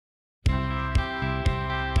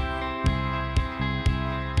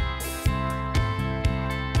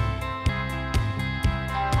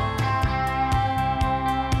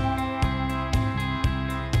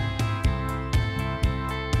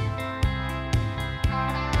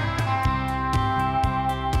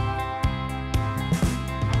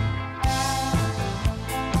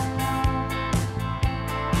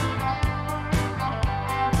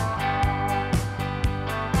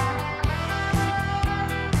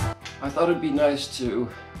I thought it'd be nice to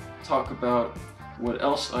talk about what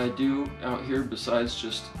else I do out here besides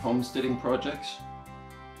just homesteading projects.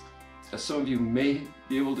 As some of you may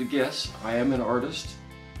be able to guess, I am an artist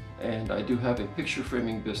and I do have a picture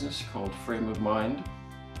framing business called Frame of Mind.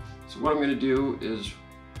 So what I'm going to do is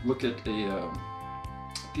look at a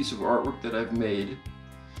piece of artwork that I've made,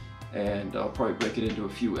 and I'll probably break it into a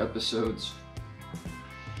few episodes.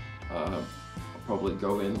 I'll probably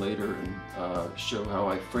go in later and show how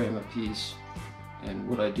I frame a piece and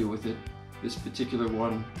what I do with it. This particular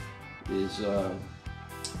one is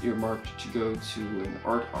earmarked to go to an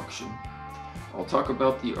art auction. I'll talk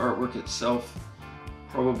about the artwork itself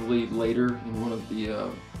probably later in one of the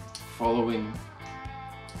following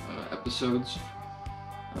episodes.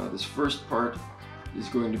 This first part is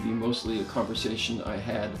going to be mostly a conversation I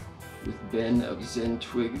had with Ben of Zen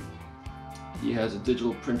Twig. He has a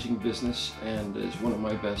digital printing business and is one of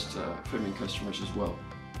my best framing customers as well.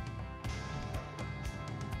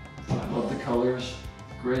 I love the colors.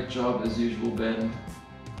 Great job as usual, Ben.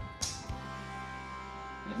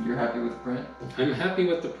 And you're happy with the print? I'm happy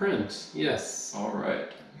with the print, yes. All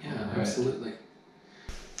right. Yeah, all right. Absolutely.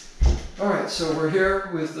 All right, so we're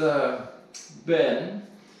here with Ben.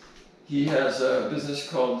 He has a business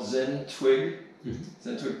called Zen Twig.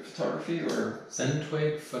 Zen Twig Photography, or? Zen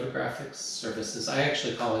Twig Photographic Services. I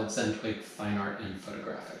actually call it Zen Twig Fine Art and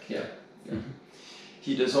Photographic. Yeah.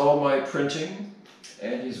 He does all my printing,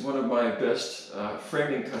 and he's one of my best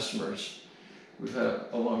framing customers. We've had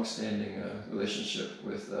a long-standing relationship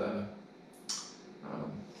with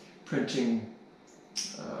printing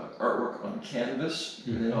artwork on canvas,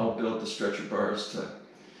 and then I'll build the stretcher bars to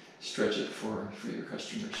stretch it for your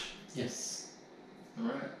customers. Yes. All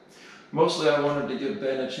right. Mostly I wanted to give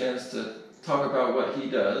Ben a chance to talk about what he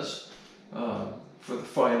does for the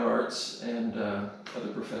fine arts and other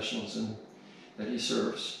professionals that he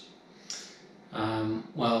serves.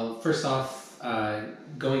 Well, first off,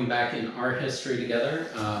 going back in art history together,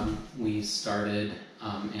 we started,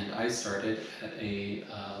 and I started at a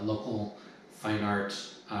local fine art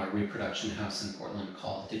reproduction house in Portland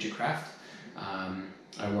called Digicraft.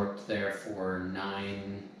 I worked there for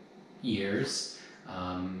 9 years.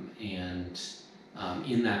 And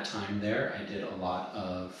in that time there, I did a lot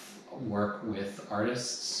of work with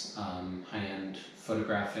artists, high-end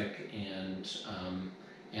photographic and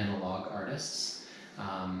analog artists,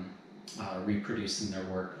 reproducing their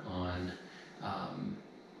work on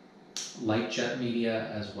light jet media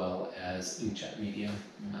as well as inkjet media.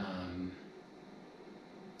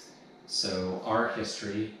 So our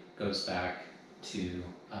history goes back to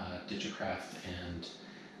Digicraft, and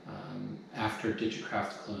after Digicraft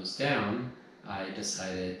closed down, I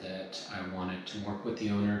decided that I wanted to work with the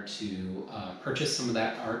owner to purchase some of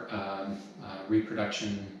that art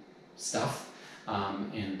reproduction stuff,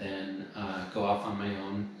 and then go off on my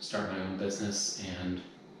own, start my own business, and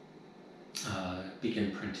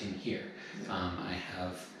begin printing here. I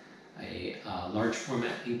have a large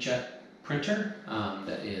format inkjet printer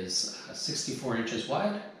that is 64 inches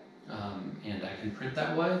wide. And I can print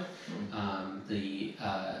that wide. The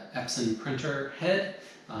Epson printer head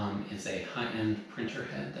is a high-end printer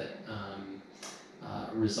head that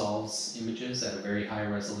resolves images at a very high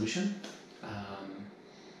resolution.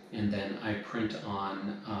 And then I print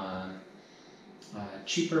on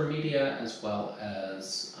cheaper media as well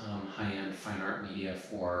as high-end fine art media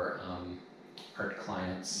for art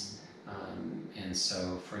clients. And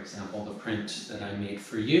so, for example, the print that I made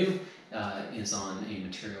for you is on a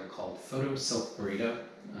material called Photo Silk Burrito,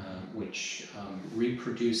 which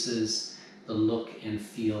reproduces the look and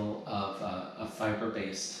feel of a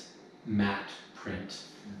fiber-based matte print.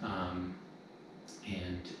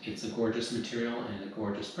 And it's a gorgeous material and a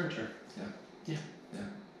gorgeous printer. Yeah.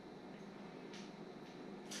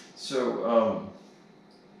 So,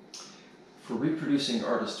 for reproducing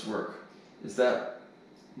artist work, is that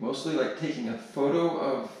mostly like taking a photo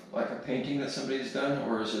of like a painting that somebody's done,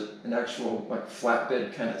 or is it an actual like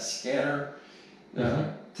flatbed kind of scanner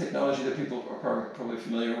technology that people are probably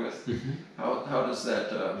familiar with? How does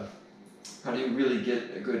that, how do you really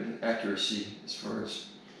get a good accuracy as far as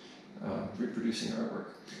reproducing artwork?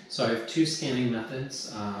 So I have 2 scanning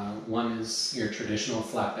methods. One is your traditional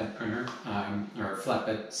flatbed printer, or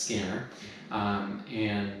flatbed scanner,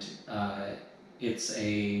 and it's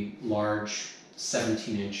a large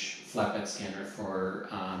 17-inch flatbed scanner for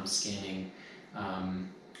scanning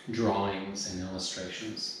drawings and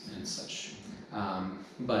illustrations and such.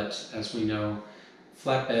 But as we know,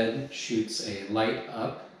 flatbed shoots a light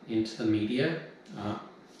up into the media,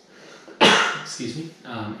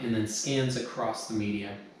 and then scans across the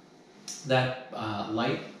media. That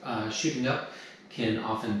light shooting up can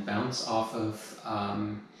often bounce off of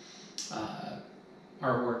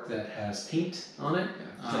artwork that has paint on it,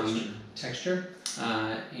 texture,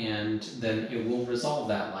 and then it will resolve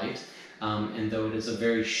that light. And though it is a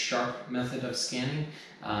very sharp method of scanning,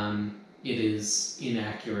 it is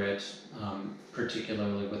inaccurate,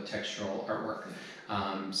 particularly with textural artwork.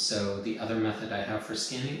 So the other method I have for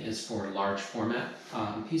scanning is for large format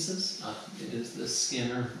pieces. It is this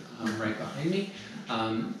scanner right behind me.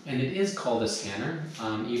 And it is called a scanner,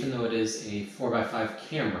 even though it is a 4x5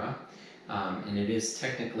 camera, and it is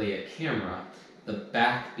technically a camera. The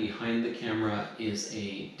back behind the camera is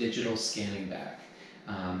a digital scanning bag.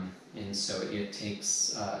 And so it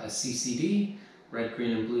takes a CCD, red,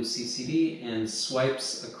 green, and blue CCD, and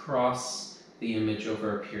swipes across the image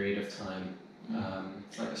over a period of time.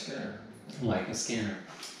 Like a scanner. Like a scanner.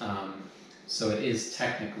 So it is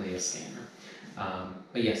technically a scanner.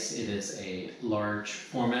 But yes, it is a large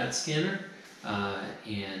format scanner,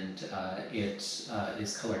 and it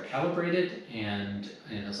is color calibrated, and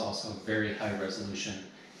it is also very high resolution.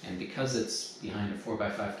 And because it's behind a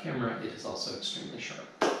 4x5 camera, it is also extremely sharp.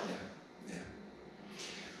 Yeah.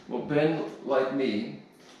 Well, Ben, like me,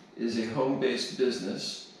 is a home-based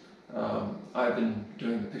business. I've been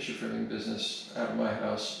doing the picture framing business out of my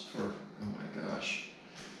house for, oh my gosh,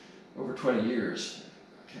 over 20 years.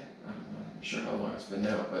 I'm not sure how long it's been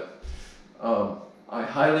now, but I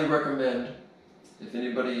highly recommend, if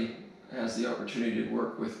anybody has the opportunity to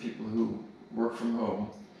work with people who work from home,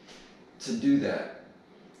 to do that,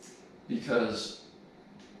 because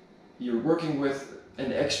you're working with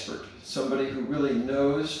an expert, somebody who really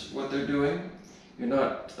knows what they're doing. You're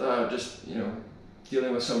not just,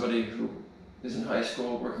 dealing with somebody who is in high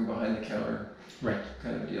school working behind the counter, right?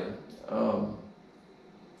 Kind of deal.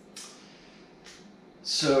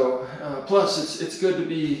 Plus it's good to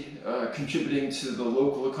be contributing to the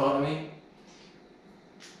local economy.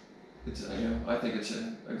 It's I think it's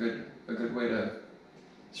a good way to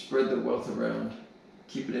spread the wealth around,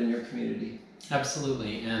 keep it in your community.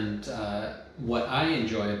 Absolutely, and what I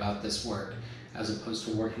enjoy about this work, as opposed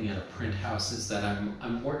to working at a print house, is that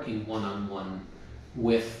I'm working one-on-one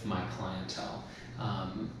with my clientele,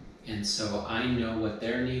 and so I know what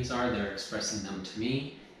their needs are. They're expressing them to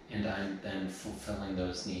me, and I'm then fulfilling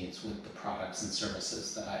those needs with the products and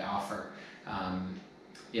services that I offer.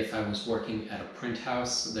 If I was working at a print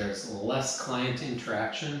house, there's less client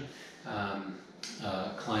interaction.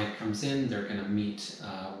 A client comes in, they're going to meet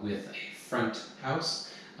with a front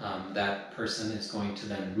house. That person is going to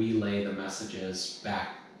then relay the messages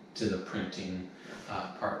back to the printing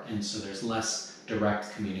part, and so there's less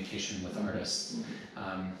direct communication with artists.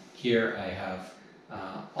 Here I have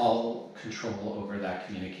all control over that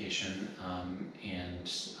communication, and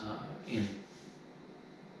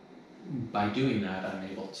by doing that, I'm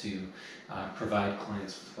able to provide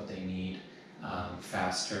clients with what they need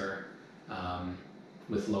faster,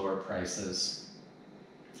 with lower prices,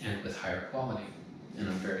 and with higher quality, and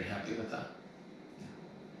I'm very happy with that.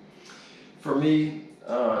 For me,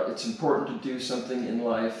 it's important to do something in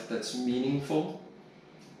life that's meaningful,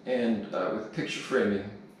 and with picture framing,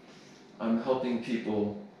 I'm helping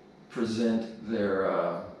people present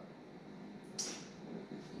their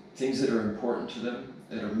things that are important to them,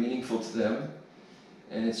 that are meaningful to them,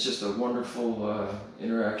 and it's just a wonderful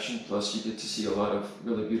interaction. Plus, you get to see a lot of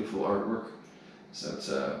really beautiful artwork. So it's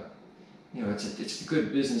a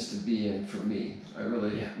good business to be in for me. I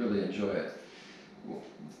really enjoy it.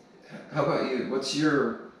 How about you? What's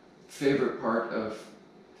your favorite part of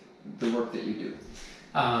the work that you do?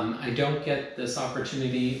 I don't get this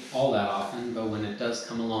opportunity all that often, but when it does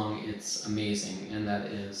come along, it's amazing, and that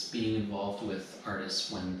is being involved with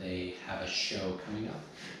artists when they have a show coming up.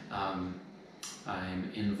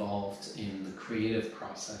 I'm involved in the creative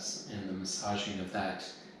process and the massaging of that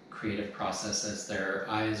creative process as their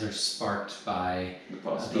eyes are sparked by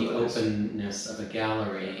the openness of a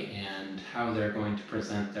gallery and how they're going to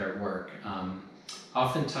present their work.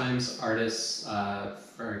 Oftentimes artists,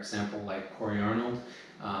 for example, like Corey Arnold,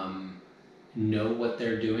 know what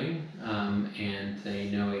they're doing, and they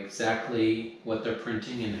know exactly what they're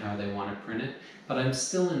printing and how they want to print it, but I'm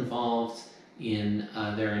still involved in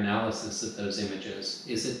their analysis of those images.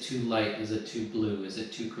 Is it too light? Is it too blue? Is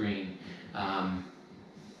it too green?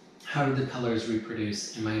 How do the colors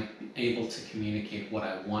reproduce? Am I able to communicate what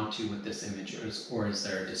I want to with this image, or is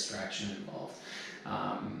there a distraction involved?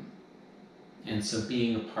 And so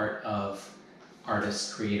being a part of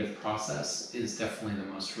artist's creative process is definitely the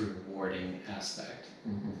most rewarding aspect.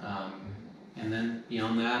 And then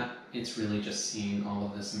beyond that, it's really just seeing all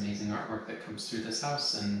of this amazing artwork that comes through this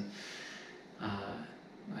house, and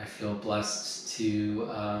I feel blessed to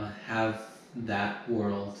have that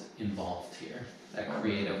world involved here, that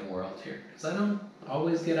creative world here. Because I don't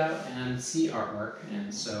always get out and see artwork,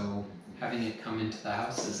 and so having it come into the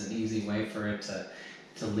house is an easy way for it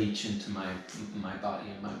to leach into my body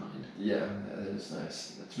and my mind. Yeah, that is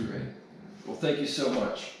nice. That's great. Well, thank you so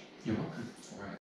much. You're welcome. All right.